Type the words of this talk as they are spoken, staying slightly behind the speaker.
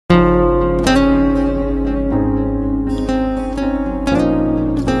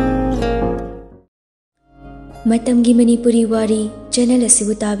Matamgi Manipuri Wari channel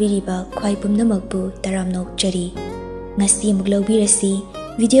asibu tabiriba khwai pumnamakpu taramnokchari ngasi amuk laubirasi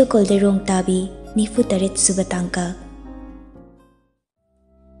video call de rong Tabi nifu taret subatangka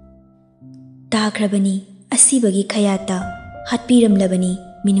takrabani asibagi khayata hatpiramlabani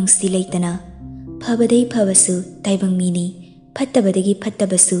minungsi leitana phabadai phabasu taibang mini phattabadagi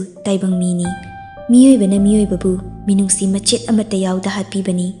phattabasu taibang mini miyoibana miyoibabu minungsi machet amata yawda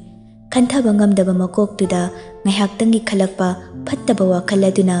hatpibani Kantha ngamdaba makoktuda ngaihaktanggi khalakpa phattaba wakhal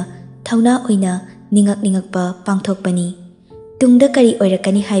aduna thauna oina ningakpa pangthokpani tungda kari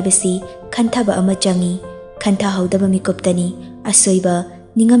oirakani haibasi khanthaba ama changi khantha haudaba mikoptani asoiba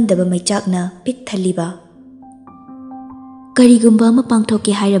ningamdaba maichakna pik thaliba karigumba ama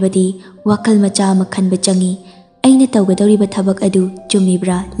pangthokke hairabadi wakhal macha ama khanba changi aina tawgadoriba thabak adu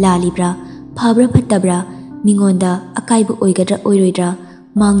chumibra lalibra phabra phattabra mingonda akaibu oigadra oiroidra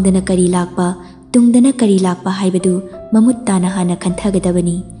Mangdana kari lakpa, tungdana kari lakpa haibadu mamutana hana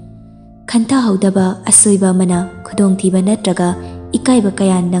kanthagadabani. Kantha haudaba asoiba mana khudong thiba natraga ikaiba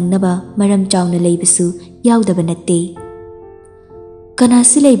kaya nangnaba maram chawna leibasu yaudaba natte.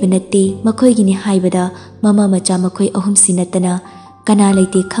 Kanasu leiba natte makhoi gini haibada mama macha makhoi ahum sinatana kana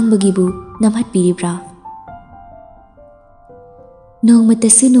leite khangbagibu namhatpiribra.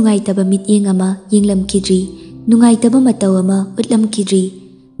 Nongmatasu nungaitaba mityeng ama yenglamkidri, nungaitaba mataw ama utlamkidri.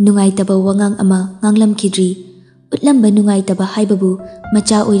 Nungaitaba wangang ama nganglamkidri utlamba nungaitaba haibabu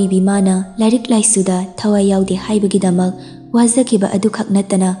macha oiribi mana lairik laisuda thawai yaude haibagidamak wazakiba adukhak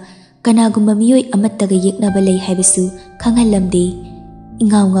natana kanagumba miyoi amattaga yeknaba lei haibasu khanghallamde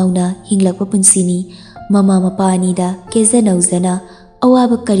ingaw ngawna hinglakpa punsini mama mapanida kezanauzana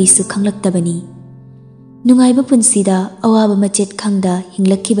awaba karisu khanglaktabani nungaiba punsida awaba machet khangda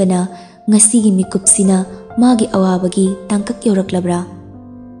hinglakkibana ngasigi mikupsina magi awabagi tangkak yoraklabra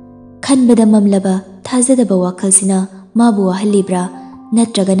Khanbada mamlaba thazadaba wakhalsina mabu wahalibra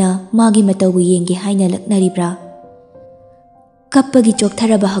natragana magi matawbu yenge haina laknaribra kappagi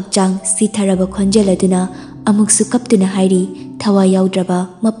choktharaba hakchang sitharaba khonjeladuna amuksu kaptuna hairi thawa yaudraba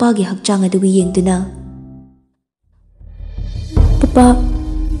mapagi hakchang adubu yengduna Papa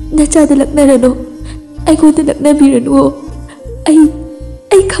nachada laknarano aigoda laknabiranu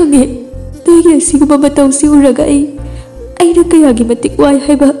ai khange toige siguma matawsi uraga ai rakayagi matik wai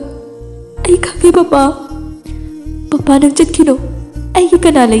haiba Ai khange papa nang chatkino ai ki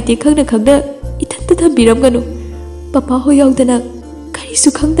kana leite khangna ithatta thambiramgano papa ho yaudana kari su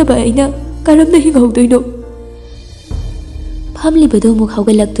khangdaba aina karamna hingaudoino Family bado muk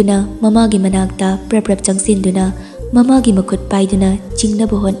hawgalaktuna mama gi manakta prap changsinduna mama gi makhut paiduna chingna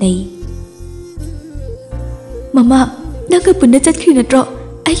bohonai Mama nanga punna chatkri natro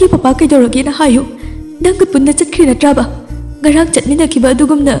ai ki papa kaidorage na hayo nanga punna chatkri natraba garang chatmina kiba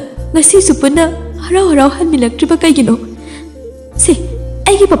adugumna ngasi supuna harau hanmilaktriba kaigino se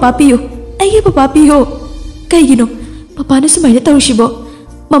aigi papa piyo kaigino papa na sumaina tawshibo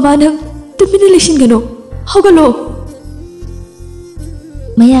mama nang tumina lishingano hogalo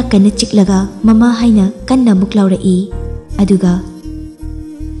maya kana chiklaga mama haina kanna muklaura I aduga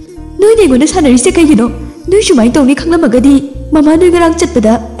noi ne gona sanarise kaigino noi sumai tawni khanglamagadi mama noi garang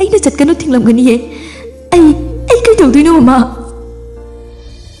chatpada aina chatkano thinglamgani he ai kai tawduino mama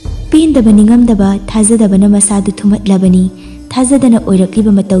Pindaba ningamdaba thazadabana masadu thumatlabani thazadana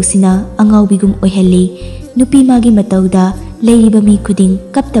oirakliba matawsina angaubigum oihalli nupi magi matawda leiriba mi khuding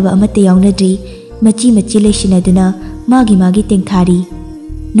kaptaba amata yawnadri machi leisinaduna magi tengthari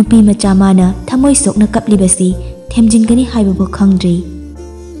nupi macha mana thamoi sokna kaplibasi themjingani haibabu khangdri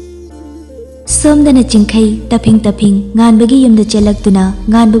somdana chingkhai taping nganbagi yumda chelaktuna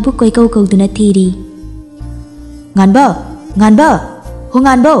nganbabu koikau kauduna thiri nganba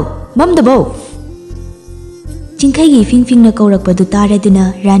honganbo Mamdabo Chingkai gi fing na kaurakpadu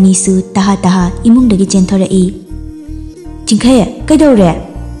taraduna Rani su taha imungdagi chenthorei Chingkai kaidore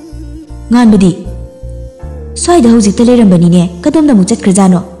Nganbadi Swaida hojikta leirambani kadomda mu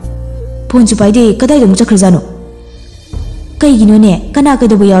chatkrajano Phone su paide kadaida mu chakhrajano Kaigino ne kana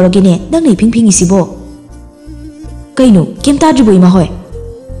kaidobo yaurage ne nangnei fing isibo Kaino kem tadribo ima hoy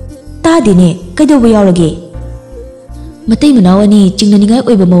Tade ne kaidobo yaurage Matai manawani chingnaningai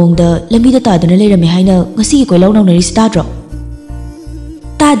oiba mawongda lambida taduna leirame haina ngasi gi koilaw nawnari stadro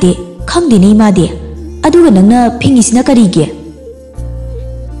Tade khangde nei made aduga nangna phingisina karige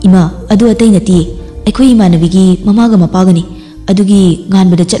Ima adu atai nati aikhoi imanabigi mamaga mapagani adugi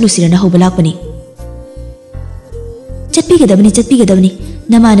nganbada chatlusirana hobalakpani Chatpigadabani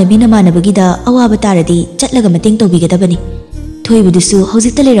namanabagida awaba taradi chatlaga mateng tawbigadabani thoibudusu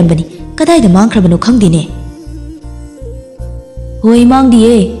hojikta leirambani kadaida mangkhrabano khangdine Hoi mang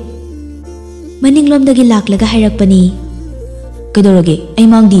diye Maninglomdagi laklaga hairakpani. Kaidorage ai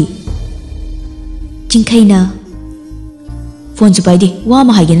mangdi. Chingkhaina phone chu paidi wa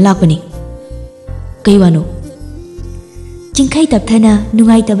ma haigen lakpani. Kai wano. Chingkhai tapthana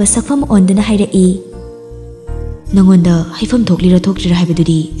nungai taba sakfam onduna hairai. Nangonda haifam thoklira thokjira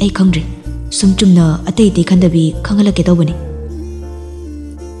haibadudi ai khangre. Sumchumna atei te khandabi khangalake tawbani.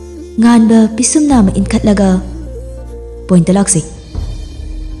 Nganba pisumna ma inkhatlaga point lakse.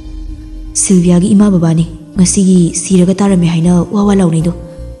 Sylvia gi ima babani ngasigi siraga tarame haina wawa lawnaido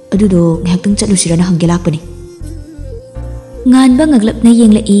adudo nghaktang chatlusirana hangelakpani. Nganba ngaglapna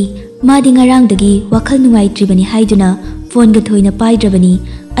yenglai madi ngarangdagi wakhal nungaitribani haiduna phone ga thoina paidrabani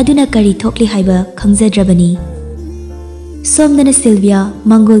aduna kari thokli haiba khangjadrabani. Somdana Sylvia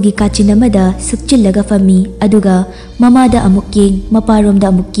Mangolgi kachinamada sukchillaga fami aduga mamada amuk yeng maparomda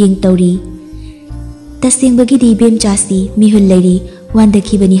amuk yeng tauri. Tasengbagidi bemchasi mihul leiri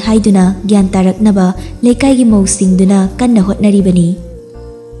wandakibani haiduna gyan taraknaba leikaigi mausingduna kanna hotnaribani.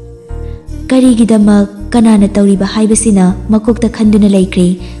 Karigidamak kanana tauriba haibasina makokta khanduna laikre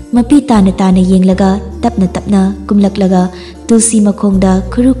mapi tana tana yenglaga tapna tapna kumlaklaga tulsi makhongda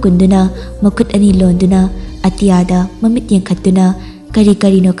khuru kunduna makut ani londuna atiyada mamit yengkhatuna kari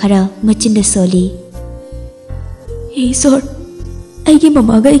karino khara machinda soli. Isor aigi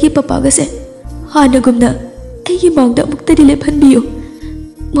mamaga aigi papaga se hanagumna aigi mangda muktadi lephanbiyo.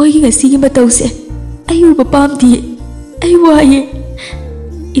 Moigi ngasigi matause ayu papamdi ai waye.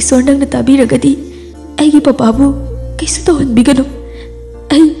 Isor nangna tabiragadi aigi papabu kaisu tawhanbigano.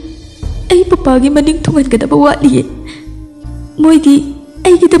 Ai papagi maning thungangadaba watliye. Moidi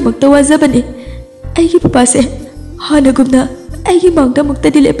aigi damakta wajabane. Aigi papa se hanagumna aigi mangda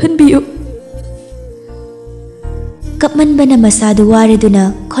muktadi lephanbiyo. Kapmanbana masadu wareduna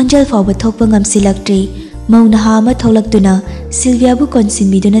khonjal fawba thokpa ngamsilaktri mauna ha ma tholakduna Sylvia bu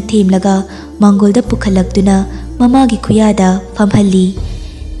konsinbiduna themlaga Mangolda pukhalakduna mamagi khuyada famhalli.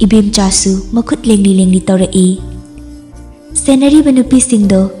 Ibim chasu makhut lengli lengli tawrai. Senari banupi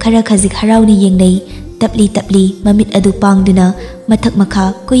singdo khara khazik harauni yengnai tapli tapli mamit adu pangduna mathak makha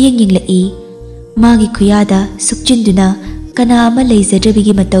koyeng yenglai. Magi khuyada sukchinduna kana ama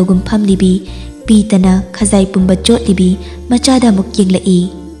leizadrabigi matawgum phamlibi pitana khazai pumba chotlibi machada muk yenglai.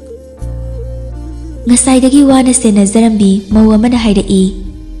 Ngasaidagi wana sena zarambi mawa mana hairai.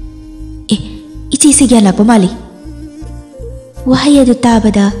 Ichi se gyan lakpa mali. Wahai adu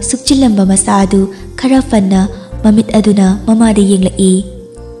tabada sukchilamba masa adu khara fanna mamit aduna mamada yenglai.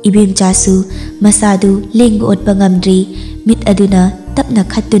 Ibim chasu masadu lengu otpa ngamdri mit aduna tapna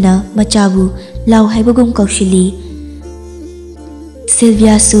khattuna machabu lau haibagum kaushili.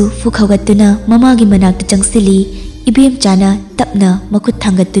 Sylvia su fukhawgatuna mamagi manakta changsili. Ibim chana tapna makut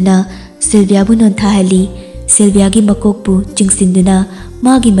thangatuna Sylvia bu non thahali. Sylvia gi makokpu chingsinduna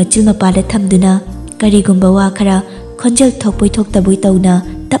magi machil mapada thamduna karigumba wa khara khonjal thokpoi thoktaboi tauna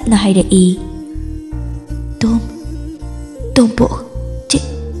tapna hairai. Tompo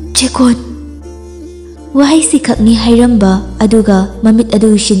chekon. Wahai sikhakni hairamba aduga mamit adu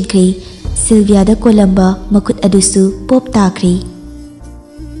shinkri. Sylvia da kolamba makut adusu pop takri.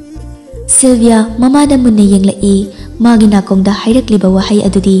 Sylvia mamada munna yenglai magi nakongda hairakliba wahai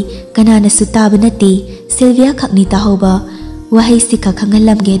adudi kanana su taba nati. Sylvia khakni tahoba wahai sikha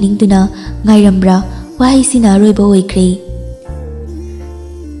khangalamge ningduna ngairambra wahai sina roiba oikre.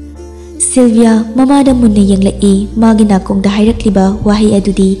 Sylvia mamada munna yenglai magi nakongda hairakliba wahai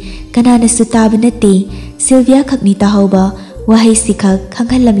adudi kanana su taba nati. Sylvia khakni tahoba wahai sikha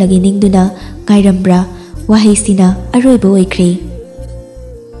khanghalamlage ningduna ngairambra wahai sina aroiba oikre.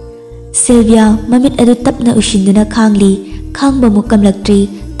 Sylvia mamit adu tapna ushinduna khangli khangba mukamlaktri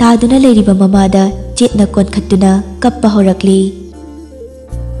taduna leiriba mamada chetna konkhattuna kappa horakli.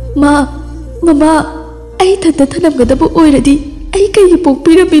 Mama ai thanda thanamgadabu oiradi ai kaigi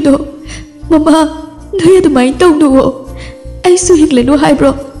pokpiramino. Mama noi adumai tawnuwo. Ai su hinglanu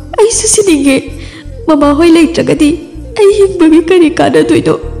haibro ai su sininge. Mama hoi leitragadi ai hingbagi kari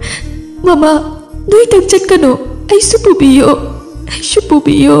kanadoino. Mama noi tang chatkano ai su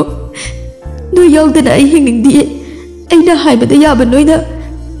pubiyo. Noi yaudana ai hingningdiye. Aina haibada yaba noina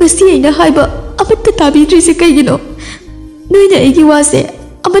ngasi aina haiba amatta tabidrise kaigino. Noina aigi wase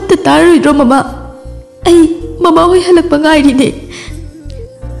amatta tararoidro mama. Ai mama hoi halakpa ngairine.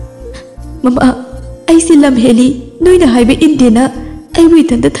 Mama ai si lam heli noina haiba indena ai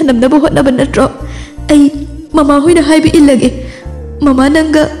buithanda thanamnaba hotnaba natro. Ai mama hoina haiba illage. Mama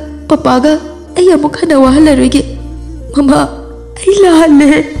nanga papaga ai amuk hana wahalaroige. Mama ai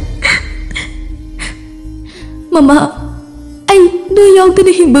lahalle. Mama ai no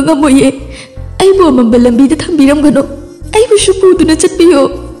yaudana hingba ngamoye. Ai bo mamba lambida thambiramgano. Ai bu shupuduna chatpiyo.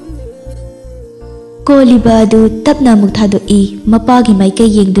 ꯀꯣꯜꯂꯤꯕ ꯑꯗꯨ ꯇꯞꯅ ꯑꯃꯨꯛ ꯊꯥꯗꯣꯛꯏ ꯃꯄꯥꯒꯤ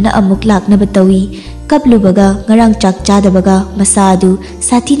ꯃꯥꯏꯀꯩ ꯌꯦꯡꯗꯨꯅ ꯑꯃꯨꯛ ꯂꯥꯛꯅꯕ ꯇꯧꯏ ꯀꯞꯂꯨꯕꯒ ꯉꯔꯥꯡ ꯆꯥꯛ ꯆꯥꯗꯕꯒ ꯃꯁꯥ ꯑꯗꯨ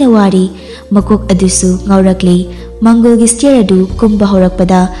ꯁꯥꯊꯤꯅ ꯋꯥꯔꯤ ꯃꯀꯣꯛ ꯑꯗꯨꯁꯨ ꯉꯥꯎꯔꯛꯂꯤ ꯃꯪꯒꯣꯜꯒꯤ ꯁ꯭ꯇꯤꯌꯔ ꯑꯗꯨ ꯀꯨꯝꯕ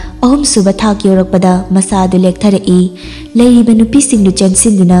ꯍꯧꯔꯛꯄꯗ ꯑꯍꯨꯝꯁꯨꯕ ꯊꯥꯛ ꯌꯧꯔꯛꯄꯗ ꯃꯁꯥ ꯑꯗꯨ ꯂꯦꯛꯊꯔꯛꯏ ꯂꯩꯔꯤꯕ ꯅꯨꯄꯤꯁꯤꯡꯗꯨ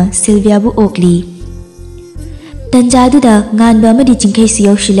ꯆꯦꯟꯁꯤꯟꯗꯨꯅ ꯁꯤꯜꯚꯤꯌꯥꯕꯨ ꯑꯣꯛꯂꯤ ꯇꯟꯖꯥꯗꯨꯗ ꯉꯥꯟꯕ ꯑꯃꯗꯤ ꯆꯤꯡꯈꯩꯁꯨ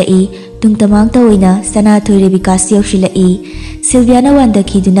ꯌꯧꯁꯤꯜꯂꯛꯏ ꯇꯨꯡꯇꯃꯥꯡꯇ ꯑꯣꯏꯅ ꯁꯅꯥꯊꯣꯏ ꯔꯦꯕꯤꯀꯥꯁꯨ ꯌꯧꯁꯤꯜꯂꯛꯏ ꯁꯤꯜꯚꯤꯌꯥꯅ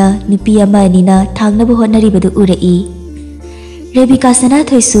ꯋꯥꯟꯗꯈꯤꯗꯨꯅ ꯅꯨꯄꯤ ꯑꯃ ꯑꯅꯤꯅ ꯊꯥꯡꯅꯕ ꯍꯣꯠꯅꯔꯤꯕꯗꯨ ꯎꯔꯛꯏ ꯔꯦꯕꯤꯀꯥ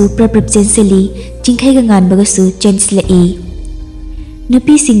ꯁꯅꯥꯊꯣꯏꯁꯨ ꯄ꯭ꯔꯞ ꯆꯦꯟꯁꯤꯜꯂꯤ ꯆꯤꯡꯈꯩꯒ ꯉꯥꯟꯕꯒꯁꯨ ꯆꯦꯟꯁꯤꯜꯂꯛꯏ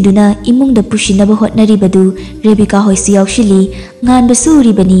ꯅꯨꯄꯤꯁꯤꯡꯗꯨꯅ ꯏꯃꯨꯡꯗ ꯄꯨꯁꯤꯟꯅꯕ ꯍꯣꯠꯅꯔꯤꯕꯗꯨ ꯔꯦꯕꯤꯀꯥ ꯍꯣꯏꯁꯨ ꯌꯥꯎꯁꯤꯜꯂꯤ ꯉꯥꯟꯕꯁꯨ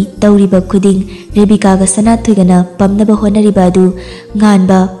ꯎꯔꯤꯕꯅꯤ ꯇꯧꯔꯤꯕ ꯈꯨꯗꯤꯡ ꯔꯦꯕꯤꯀꯥꯒ ꯁꯅꯥꯊꯣꯏꯒꯅ ꯄꯝꯅꯕ ꯍꯣꯠꯅꯔꯤꯕ ꯑꯗꯨ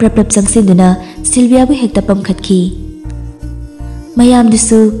ꯉꯥꯟꯕ ꯄ꯭ꯔꯞ ꯆꯪꯁꯤꯟꯗꯨꯅ ꯁꯤꯜꯚꯤꯌꯥꯕꯨ ꯍꯦꯛꯇ ꯄꯝꯈꯠꯈꯤ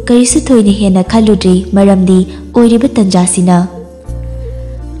ꯃꯌꯥꯝꯗꯨꯁꯨ ꯀꯔꯤꯁꯨ ꯊꯣꯏꯅ ꯍꯦꯟꯅ ꯈꯜꯂꯨꯗ꯭ꯔꯤ ꯃꯔꯝꯗꯤ ꯑꯣꯏꯔꯤꯕ ꯇꯟꯖꯥꯁꯤꯅ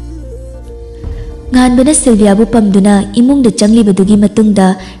ꯉꯥꯟꯕꯅ ꯁꯤꯜꯚꯤꯌꯥꯕꯨ ꯄꯝꯗꯨꯅ ꯏꯃꯨꯡꯗ ꯆꯪꯂꯤꯕꯗꯨꯒꯤ ꯃꯇꯨꯡꯗ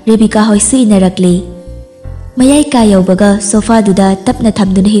ꯔꯦꯕꯤꯀꯥ ꯍꯣꯏꯁꯨ ꯏꯟꯅꯔꯛꯂꯤ ꯃꯌꯥꯏ ꯀꯥ ꯌꯧꯕꯒ ꯁꯣꯐꯥꯗꯨꯗ ꯇꯞꯅ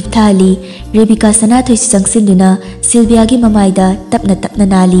ꯊꯝꯗꯨꯅ ꯍꯤꯞꯊꯍꯜꯂꯤ ꯔꯦꯕꯤꯀꯥ ꯁꯅꯥꯊꯣꯏꯁꯨ ꯆꯪꯁꯤꯟꯗꯨꯅ ꯁꯤꯜꯚꯤꯌꯥꯒꯤ ꯃꯃꯥꯏꯗ ꯇꯞꯅ ꯇꯞꯅ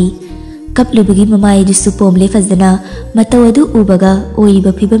ꯅꯥꯜꯂꯤ ꯀꯞꯂꯨꯕꯒꯤ ꯃꯃꯥꯏ ꯑꯗꯨꯁꯨ ꯄꯣꯝꯂꯦ ꯐꯖꯅ ꯃꯇꯧ ꯑꯗꯨ ꯎꯕꯒ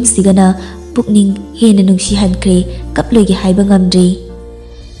ꯑꯣꯏꯔꯤꯕ ꯐꯤꯕꯝꯁꯤꯒꯅ ꯄꯨꯛꯅꯤꯡ ꯍꯦꯟꯅ ꯅꯨꯡꯁꯤꯍꯟꯈ꯭ꯔꯦ ꯀꯞꯂꯣꯏꯒꯦ ꯍꯥꯏꯕ ꯉꯝꯗ꯭ꯔꯤ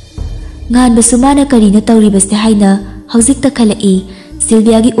ꯉꯥꯟꯕꯁꯨ ꯃꯥꯅ ꯀꯔꯤꯅꯣ ꯇꯧꯔꯤꯕꯁꯦ ꯍꯥꯏꯅ ꯍꯧꯖꯤꯛꯇ ꯈꯜꯂꯛꯏ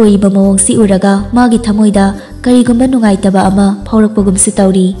ꯁꯤꯜꯚꯤꯌꯥꯒꯤ ꯑꯣꯏꯔꯤꯕ ꯃꯑꯣꯡꯁꯤ ꯎꯔꯒ ꯃꯥꯒꯤ ꯊꯃꯣꯏꯗ ꯀꯔꯤꯒꯨꯝꯕ ꯅꯨꯡꯉꯥꯏꯇꯕ ꯑꯃ ꯐꯥꯎꯔꯛꯄꯒꯨꯝꯁꯨ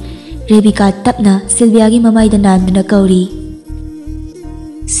ꯇꯧꯔꯤ ꯔꯦꯕꯤꯀꯥ ꯇꯞꯅ ꯁꯤꯜꯚꯤꯌꯥꯒꯤ ꯃꯃꯥꯏꯗ ꯅꯥꯟꯗꯨꯅ ꯀꯧꯔꯤ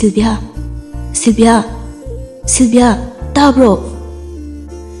ꯁꯤꯜꯚꯤꯌꯥ ꯁꯤꯜꯚꯤꯌꯥ ꯁꯤꯜꯚꯤꯌꯥ ꯇꯥꯕ꯭ꯔꯣ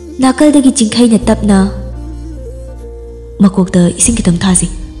ꯅꯥꯀꯜꯗꯒꯤ ꯆꯤꯡꯈꯩꯅ ꯇꯞꯅ ꯃꯀꯣꯛꯇ ꯏꯁꯤꯡ ꯈꯤꯇꯪ ꯊꯥꯁꯤ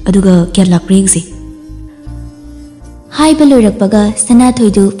ꯑꯗꯨꯒ ꯒ꯭ꯌꯥꯟ ꯂꯥꯛꯄ꯭ꯔꯥ ꯌꯦꯡꯁꯤ ꯍꯥꯏꯕ ꯂꯣꯏꯔꯛꯄꯒ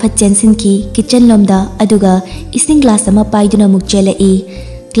ꯁꯅꯥꯊꯣꯏꯗꯨ ꯐꯠ ꯆꯦꯟꯁꯤꯟꯈꯤ ꯀꯤꯆꯟ ꯂꯣꯝꯗ ꯑꯗꯨꯒ ꯏꯁꯤꯡ ꯒ꯭ꯂꯥꯁ ꯑꯃ ꯄꯥꯏꯗꯨꯅ ꯑꯃꯨꯛ ꯆꯦꯜꯂꯛꯏ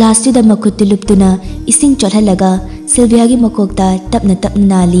ꯒ꯭ꯂꯥꯁꯇꯨꯗ ꯃꯈꯨꯠꯇꯨ ꯂꯨꯞꯇꯨꯅ ꯏꯁꯤꯡ ꯆꯣꯠꯍꯜꯂꯒ ꯁꯤꯜꯚꯤꯌꯥꯒꯤ ꯃꯀꯣꯛꯇ ꯇꯞꯅ ꯇꯞꯅ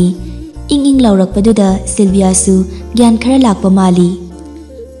ꯅꯥꯜꯂꯤ ꯏꯪ ꯏꯪ ꯂꯥꯎꯔꯛꯄꯗꯨꯗ ꯁꯤꯜꯚꯤꯌꯥꯁꯨ ꯒ꯭ꯌꯥꯟ ꯈꯔ ꯂꯥꯛꯄ ꯃꯥꯜꯂꯤ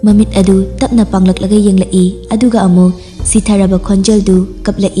ꯃꯃꯤꯠ ꯑꯗꯨ ꯇꯞꯅ ꯄꯥꯡꯂꯛꯂꯒ ꯌꯦꯡꯂꯛꯏ ꯑꯗꯨꯒ ꯑꯃꯨꯛ ꯁꯤꯊꯔꯕ ꯈꯣꯟꯖꯦꯜꯗꯨ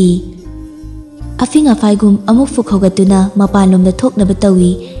ꯀꯞꯂꯛꯏ ꯑꯐꯤꯡ ꯑꯐꯥꯏꯒꯨꯝ ꯑꯃꯨꯛ ꯐꯨꯛ ꯍꯧꯒꯠꯇꯨꯅ ꯃꯄꯥꯟꯂꯣꯝꯗ ꯊꯣꯛꯅꯕ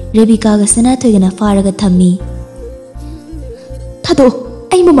ꯇꯧꯏ ꯔꯦꯕꯤꯀꯥꯒ ꯁꯅꯥꯊꯣꯏꯒꯅ ꯐꯥꯔꯒ ꯊꯝꯃꯤ ꯊꯥꯗꯣꯛꯑꯣ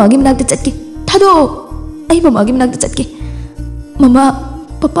ꯑꯩ ꯃꯃꯥꯒꯤ ꯃꯅꯥꯛꯇ ꯆꯠꯀꯦ ꯊꯥꯗꯣꯛꯑꯣ ꯑꯩ ꯃꯃꯥꯒꯤ ꯃꯅꯥꯛꯇ ꯆꯠꯀꯦ ꯃꯃꯥ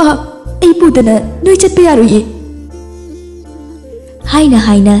ꯄꯄꯥ ꯑꯩ ꯄꯨꯗꯅ ꯅꯣꯏ ꯆꯠꯄ ꯌꯥꯔꯣꯏꯌꯦ ꯍꯥꯏꯅ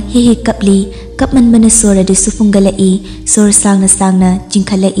ꯍꯥꯏꯅ ꯍꯦꯛ ꯍꯦꯛ ꯀꯞꯂꯤ ꯀꯞꯃꯟꯕꯅ ꯁꯣꯔ ꯑꯗꯨꯁꯨ ꯐꯨꯡꯒꯠꯂꯛꯏ ꯁꯣꯔ ꯁꯥꯡꯅ ꯁꯥꯡꯅ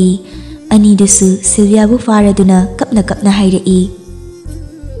ꯆꯤꯡꯈꯠꯂꯛꯏ ꯑꯅꯤꯗꯨꯁꯨ ꯁꯤꯜꯚꯤꯌꯥꯕꯨ ꯐꯥꯔꯗꯨꯅ ꯀꯞꯅ ꯀꯞꯅ ꯍꯥꯏꯔꯛꯏ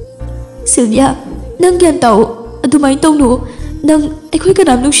ꯁꯤꯜꯚꯤꯌꯥ ꯅꯪ ꯒ꯭ꯌꯥꯟ ꯇꯥꯎ ꯑꯗꯨꯃꯥꯏꯅ ꯇꯧꯅꯨ ꯅꯪ ꯑꯩꯈꯣꯏ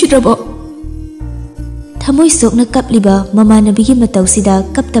ꯀꯅꯥꯝ ꯅꯨꯡꯁꯤꯗ꯭ꯔꯕꯣ ꯊꯃꯣꯏ ꯁꯣꯛꯅ ꯀꯞꯂꯤꯕ ꯃꯃꯥꯟꯅꯕꯤꯒꯤ ꯃꯇꯧꯁꯤꯗ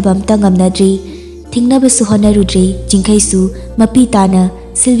ꯀꯞꯇꯕ ꯑꯝꯇ ꯉꯝꯅꯗ꯭ꯔꯤ ꯊꯤꯡꯅꯕꯁꯨ ꯍꯣꯠꯅꯔꯨꯗ꯭ꯔꯤ ꯆꯤꯡꯈꯩꯁꯨ ꯃꯄꯤ ꯇꯥꯅ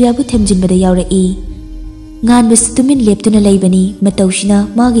ꯁꯤꯜꯚꯤꯌꯥꯕꯨ ꯊꯦꯝꯖꯤꯟꯕꯗ ꯌꯥꯎꯔꯛꯏ ꯉꯥꯟꯕꯁꯨ ꯇꯨꯃꯤꯟ ꯂꯦꯞꯇꯨꯅ ꯂꯩꯕꯅꯤ ꯃꯇꯧꯁꯤꯅ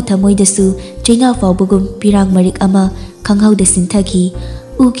ꯃꯥꯒꯤ ꯊꯃꯣꯏꯗꯁꯨ ꯆꯩꯅꯥ ꯐꯥꯎꯕꯒꯨꯝ ꯄꯤꯔꯥꯡ ꯃꯔꯤꯛ ꯑꯃ ꯈꯪꯍꯧꯗ ꯁꯤꯟꯊꯈꯤ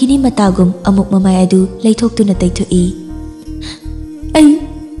ꯎꯈꯤꯅꯤ ꯃꯇꯥꯒꯨꯝ ꯑꯃꯨꯛ ꯃꯃꯥꯏ ꯑꯗꯨ ꯂꯩꯊꯣꯛꯇꯨꯅ ꯇꯩꯊꯣꯛꯏ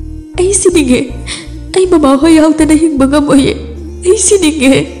ꯑꯩ ꯁꯤꯅꯤꯡꯉꯦ ꯑꯩ ꯃꯃꯥ ꯍꯣꯏ ꯌꯥꯎꯗꯅ ꯍꯤꯡꯕ ꯉꯝꯃꯣꯏꯌꯦ ꯑꯩ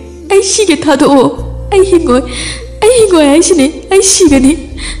ꯁꯤꯅꯤꯡꯉꯦ ꯑꯩ ꯁꯤꯒꯦ ꯊꯥꯗꯣꯛꯑꯣ ꯑꯩ ꯍꯤꯡꯉꯣꯏ ꯍꯥꯏꯁꯤꯅꯦ ꯑꯩ ꯁꯤꯒꯅꯤ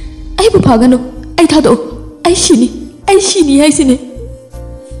ꯑꯩꯕꯨ ꯐꯥꯒꯅꯨ ꯑꯩ ꯊꯥꯗꯣꯛꯑꯣ ꯑꯩ ꯁꯤꯅꯤ ꯍꯥꯏꯁꯤꯅꯦ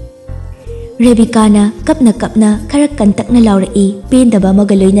ꯔꯦꯕꯤꯀꯥꯅ ꯀꯞꯅ ꯀꯞꯅ ꯈꯔ ꯀꯟꯇꯛꯅ ꯂꯥꯎꯔꯛꯏ ꯄꯦꯟꯗꯕ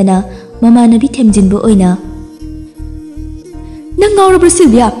ꯑꯃꯒ ꯂꯣꯏꯅꯅ ꯃꯃꯥꯟꯅꯕꯤ ꯊꯦꯝꯖꯤꯟꯕ ꯑꯣꯏꯅ ꯅꯪ ꯉꯥꯎꯔꯕ꯭ꯔꯣ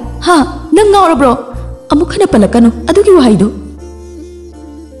ꯁꯤꯜꯚꯤꯌꯥ ꯍꯥ ꯅꯪ ꯉꯥꯎꯔꯕ꯭ꯔꯣ ꯑꯃꯨꯛ ꯍꯟꯅ ꯄꯜꯂꯛꯀꯅꯨ ꯑꯗꯨꯒꯤ ꯋꯥꯍꯩꯗꯨ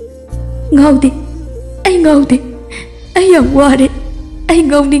ꯉꯥꯎꯗꯦ ꯑꯩ ꯌꯥꯝ ꯋꯥꯔꯦ ꯑꯩ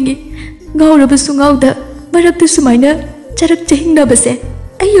ꯉꯥꯎꯅꯤꯡꯉꯤ ꯉꯥꯎꯔꯕꯁꯨ ꯉꯥꯎꯗ ꯃꯔꯛꯇ ꯁꯨꯃꯥꯏꯅ ꯆꯔꯛ ꯆꯍꯤꯡꯅꯕꯁꯦ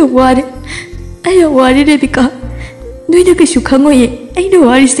ꯑꯩ ꯌꯥꯝ ꯋꯥꯔꯦ ꯔꯦꯕꯤꯀꯥ ꯅꯣꯏꯅ ꯀꯩꯁꯨ ꯈꯪꯉꯣꯏꯌꯦ ꯑꯩꯅ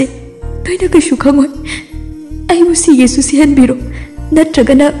ꯋꯥꯔꯤꯁꯦ ꯅꯣꯏꯅ ꯀꯩꯁꯨ ꯈꯪꯉꯣꯏ ꯑꯩꯕꯨ ꯁꯤꯒꯦꯁꯨ ꯁꯤꯍꯟꯕꯤꯔꯣ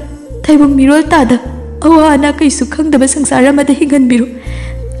ꯅꯠꯇ꯭ꯔꯒꯅ ꯊꯩꯕꯨꯡ ꯃꯤꯔꯣꯜ ꯇꯥꯗ ꯑꯋꯥ ꯑꯅꯥ ꯀꯩꯁꯨ ꯈꯪꯗꯕ ꯁꯪꯁꯥꯔ ꯑꯃꯗ ꯍꯤꯡꯍꯟꯕꯤꯔꯣ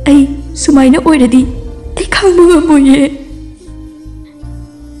ꯑꯩ ꯁꯨꯃꯥꯏꯅ ꯑꯣꯏꯔꯗꯤ ꯑꯩ ꯈꯥꯡꯕ ꯉꯝꯃꯣꯏꯌꯦ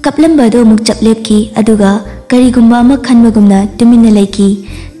ꯀꯞꯂꯝꯕ ꯑꯗꯨ ꯑꯃꯨꯛ ꯆꯞ ꯂꯦꯞꯈꯤ ꯑꯗꯨꯒ ꯀꯔꯤꯒꯨꯝꯕ ꯑꯃ ꯈꯟꯕꯒꯨꯝꯅ ꯇꯨꯃꯤꯟꯅ ꯂꯩꯈꯤ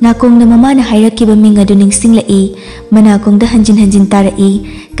ꯅꯥꯀꯣꯡꯗ ꯃꯃꯥꯅ ꯍꯥꯏꯔꯛꯈꯤꯕ ꯃꯤꯡ ꯑꯗꯨ ꯅꯤꯡꯁꯤꯡꯂꯛꯏ ꯃꯅꯥꯀꯣꯡꯗ ꯍꯟꯖꯤꯟ ꯍꯟꯖꯤꯟ ꯇꯥꯔꯛꯏ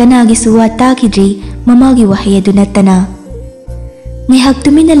ꯀꯅꯥꯒꯤꯁꯨ ꯋꯥ ꯇꯥꯈꯤꯗ꯭ꯔꯤ ꯃꯃꯥꯒꯤ ꯋꯥꯍꯩ ꯑꯗꯨ ꯅꯠꯇꯅ ꯉꯥꯏꯍꯥꯛ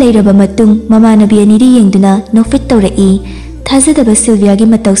ꯇꯨꯃꯤꯟꯅ ꯂꯩꯔꯕ ꯃꯇꯨꯡ ꯃꯃꯥꯟꯅꯕꯤ ꯑꯅꯤꯗ ꯌꯦꯡꯗꯨꯅ ꯅꯣꯛꯐꯦꯠ ꯇꯧꯔꯛꯏ ꯊꯥꯖꯗꯕ ꯁꯤꯜꯚꯤꯌꯥꯒꯤ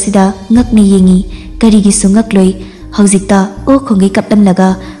ꯃꯇꯧꯁꯤꯗ ꯉꯛꯅ ꯌꯦꯡꯉꯤ ꯀꯔꯤꯒꯤꯁꯨ ꯉꯛꯂꯣꯏ ꯍꯧꯖꯤꯛꯇ ꯑꯣ ꯈꯣꯡꯒꯩ ꯀꯞꯂꯝꯂꯒ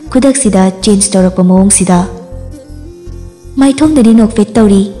ꯈꯨꯗꯛꯁꯤꯗ ꯆꯦꯟꯖ ꯇꯧꯔꯛꯄ ꯃꯑꯣꯡꯁꯤꯗ ꯃꯥꯏꯊꯣꯡꯗꯗꯤ ꯅꯣꯛꯐꯦꯠ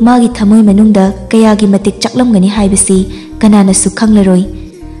ꯇꯧꯔꯤ ꯃꯥꯒꯤ ꯊꯃꯣꯏ ꯃꯅꯨꯡꯗ ꯀꯌꯥꯒꯤ ꯃꯇꯤꯛ ꯆꯥꯛꯂꯝꯒꯅꯤ ꯍꯥꯏꯕꯁꯤ ꯀꯅꯥꯅꯁꯨ ꯈꯪꯂꯔꯣꯏ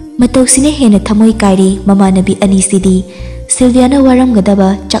ꯃꯇꯧꯁꯤꯅ ꯍꯦꯟꯅ ꯊꯃꯣꯏ ꯀꯥꯏꯔꯤ ꯃꯃꯥꯟꯅꯕꯤ ꯑꯅꯤꯁꯤꯗꯤ ꯁꯤꯜꯚꯤꯌꯥꯅ ꯋꯥꯔꯝꯒꯗꯕ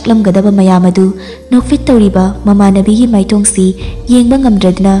ꯆꯥꯛꯂꯝꯒꯗꯕ ꯃꯌꯥꯝ ꯑꯗꯨ ꯅꯣꯛꯐꯦꯠ ꯇꯧꯔꯤꯕ ꯃꯃꯥꯟꯅꯕꯤꯒꯤ ꯃꯥꯏꯊꯣꯡꯁꯤ ꯌꯦꯡꯕ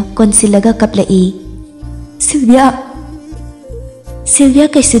ꯉꯝꯗ꯭ꯔꯗꯨꯅ ꯀꯣꯟꯁꯤꯜꯂꯒ ꯀꯞꯂꯛꯏ Sylvia. Sylvia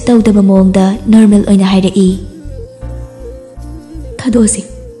kaisu tawdaba mawngda normal oina hairei. Thadose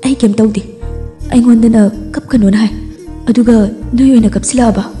ai kem tawde. Aingondana kapkanona hai. Aduga noi oina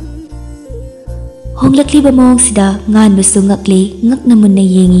kapsilaba. Honglakliba mawngsida nganbasu ngakle ngakna munna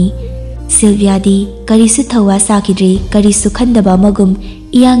yengi. Sylvia di karisu thawa sakidre karisu khandaba magum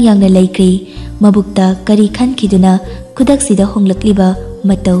iyang yangna laikre. Mabukta kari khankiduna kudaksida honglakliba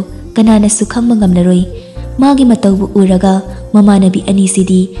matau kanana su khangba ngamnaroi. Magi mataubu uraga mamanabi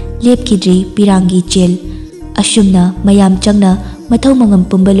anisidi lepkidre pirangi jel. Ashumna mayam changna mathau mangam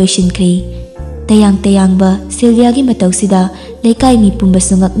pumba loishinkre. Tayang ba Sylvia gi matau sida laikai mi pumba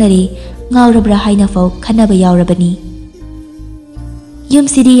sungaknare ngaurabra haina fau khanaba yaurabani. Yum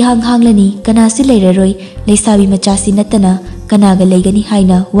sidi hanglani kanasu leiraroi leisabi machasi natana kanaga leigani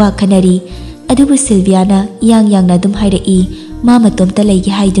haina wa khanari. Adubu Sylvia na yangna dum hairei ma matomta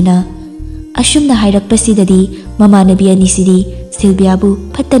leigi haiduna. Ashumna hairakpasidadi mamanabi anisidi Sylvia bu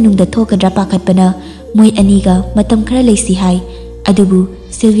phattanungda thokadra pakhatpana moi aniga matam khara leisi hai. Adubu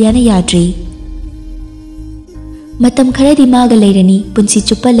Sylvia na yadre. Matam khara di maga leirani punsi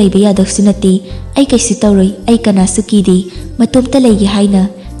chupa leiba yadawsu nate ai kaisu tawroi ai kanasu kidi matomta leigi haina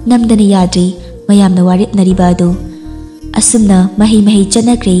namdana yadre mayamna waripnariba adu. Asumna mahi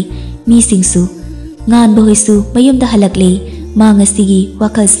chanakre misingsu nganba hoisu mayumda halakle mangasigi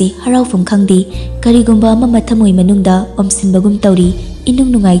wakalse haraufum khangde karigumba ama mathamoi manungda omsinbagum tawri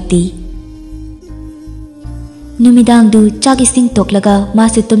inung nungaite. Numidangdu chak ising toklaga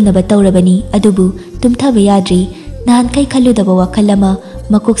masu tumnaba tawrabani adubu tumthaba yadri nahan kai khaludaba wakal ama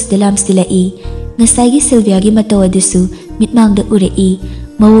makoksidda lamsilai. Ngasaygi Sylvia gi mataw adusu mitmangda urei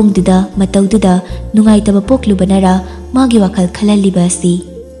mawongduda matawduda nungaitaba poklubanara magi wakal khalaliba asi.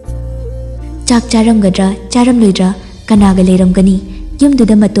 Chak charamgadra charamloidra kanaga leiramgani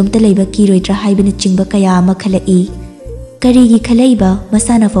yumduda matomta leiba kiroidra haibana chingba kaya ama khalai. Karigi khalaiba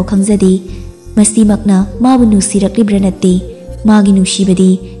masana fau khangzadi. Masimakna mabu nusiraklibra natte magi nushibadi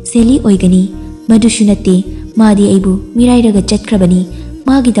seli oigani madusu natte madi aibu mirairaga chatkrabani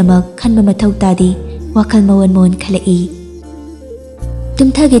magi damak khanba mathau tade wakal mawan khalai.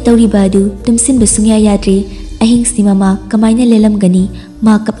 Tumthage tawriba adu tumsinba sungya yadre ahing simama kamaina lelamgani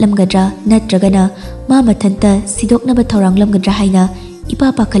ma kaplamgadra natragana ma mathanta sidoknaba thoranglamgadra haina ipa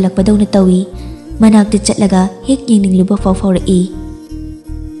pakhalakpadawna tawi. Manakta chatlaga hek yeningluba fawrai.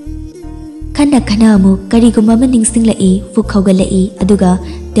 Khana amu karigumba ma ningsinglai fukhaugalai aduga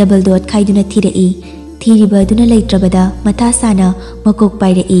table dot khaiduna thirai. Thiriba aduna leitrabada matha sana makok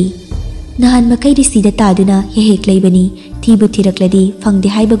pairai. Nahan makaidi sida taduna hehek leibani thibu thirakladi phangde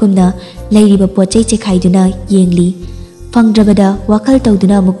haibagumna leiriba pochai chekhaiduna yengli. Phangdrabada wakal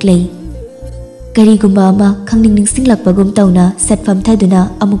tawduna amuk lei. Karigumba ama khangning ningsinglakpagum tawna satfam thaduna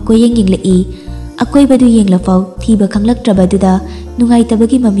amuk ko yenglai. Akoi badu yenglafau thiba khanglaktrabaduda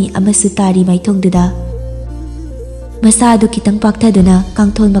nungaitabagi mami amasu tari maithongduda. Masadu kitang pakthaduna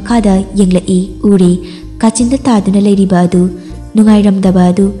kangthol makhada yenglai uri kachinda taduna leiriba adu nungairamdaba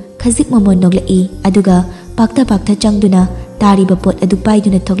adu khajik mamon noglai aduga pakta changduna tariba pot adu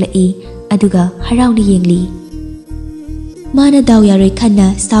paiduna thoglai aduga harauni yengli. Mana daw yaroi khanna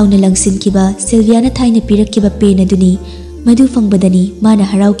sauna langsinkiba Sylvia na thaina pirakkiba pena duni madu fangbadani mana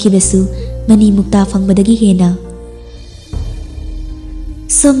haraukibasu mani mukta fangbadagi hena.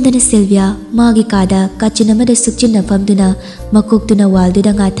 Somdana Sylvia magi kada kachinamada sukchinna famduna makokduna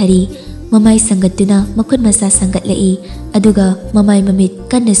walduna ngathari mamai sangatuna makhut masa sangatlai aduga mamai mamit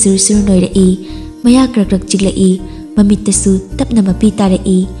kanna sur noirai maya krak chiglai mamittasu tapna mapi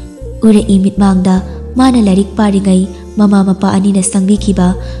tarai urei mitmangda mana larik paringai mama mapa anina sangbikiba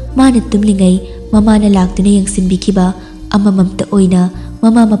mana tumlingai mama na laktuna yangsinbikiba amamamta oina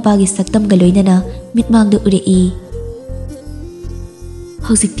mama mapagi saktam galoinana mitmangda urei.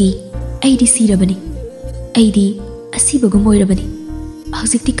 Hausikti aidi sirabani aidi asibagum oirabani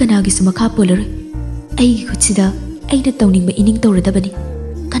hausikti kanagi su makha polaroi aigi khutsida aina tawningba ining tawradabani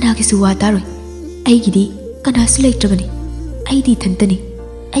kanagi su wa taroi aigidi kanasu leitrabani aidi thantani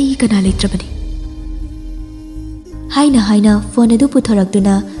aigi kana leitrabani. Haina phone adu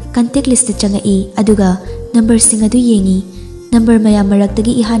puthoraktuna contact list changai aduga number sing adu yengi number maya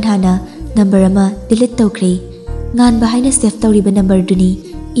maraktagi ihan hana number ama delete tawkre. Ngan bahaina save tawriba number duni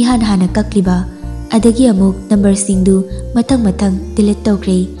ihan hana kakliba adagi amuk number singdu matang delete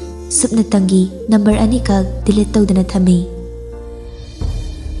tawkre. Supna tangi number anika delete tawdana thami.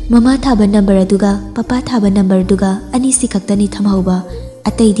 Mama thaba number aduga papa thaba number duga anisi khaktani thamhauba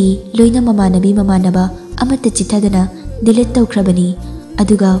ataidi loina mamanaba amata chithadana delete tawkrabani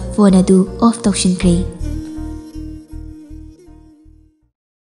aduga phone adu off tawshinkre.